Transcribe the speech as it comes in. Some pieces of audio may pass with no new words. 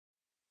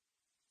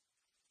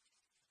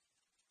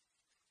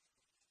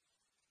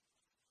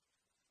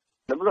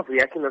Members of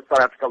Reaction in South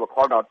Africa were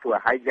called out to a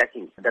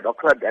hijacking that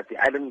occurred at the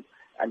Island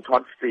and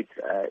Todd Street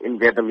in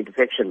Verulam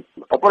intersection.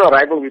 Upon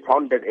arrival, we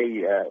found that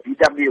a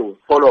VW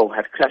Polo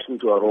had crashed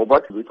into a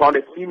robot. We found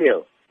a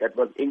female that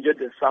was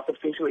injured, suffered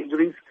facial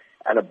injuries,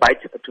 and a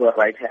bite to her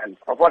right hand.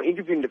 Upon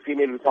interviewing the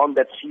female, we found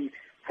that she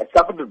had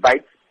suffered a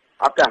bite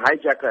after a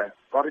hijacker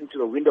got into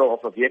the window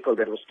of a vehicle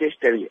that was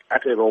stationary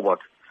at a robot.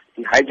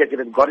 The hijacker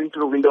then got into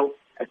the window,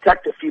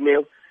 attacked the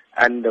female,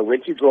 and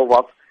when she drove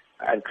off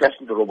and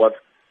crashed into the robot,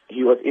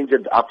 he was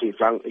injured after he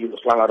was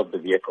flung out of the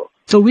vehicle.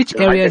 So which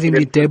areas in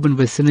the Durban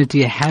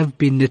vicinity have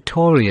been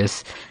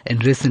notorious in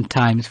recent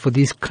times for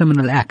these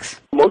criminal acts?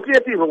 Mostly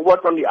at the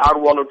robots on the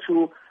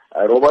R102,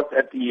 robots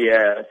at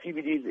the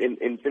CBDs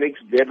in Phoenix,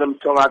 Verulam,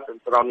 Tongat, and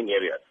surrounding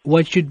areas.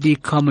 What should be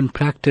common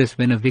practice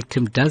when a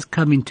victim does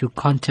come into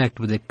contact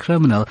with a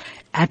criminal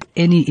at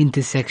any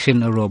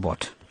intersection or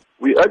robot?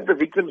 We urge the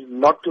victims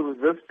not to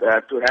resist,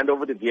 to hand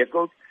over the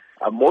vehicles.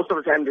 Most of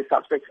the time, the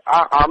suspects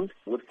are armed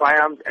with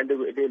firearms and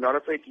they're not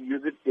afraid to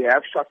use it. They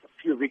have shot a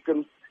few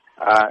victims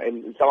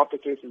in some of the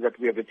cases that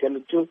we have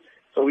attended to.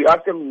 So we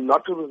ask them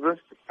not to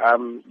resist.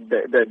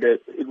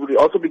 It would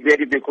also be great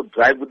if they could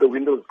drive with the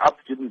windows up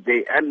during the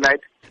day and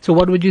night. So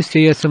what would you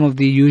say are some of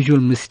the usual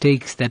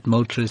mistakes that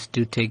motorists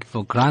do take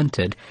for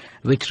granted,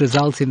 which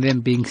results in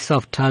them being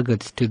soft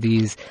targets to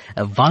these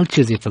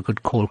vultures, if I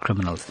could call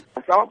criminals?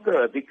 Some of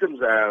the victims,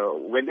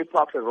 when they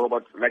park the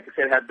robots, like I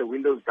said, have the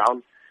windows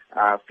down.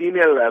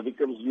 Female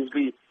victims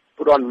usually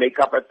put on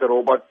makeup at the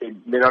robot.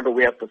 They're not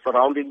aware of the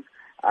surroundings.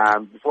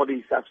 Before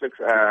the suspects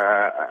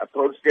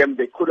approached them,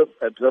 they could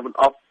have driven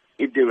off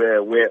if they were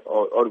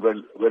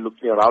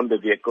looking around the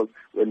vehicle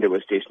when they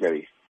were stationary.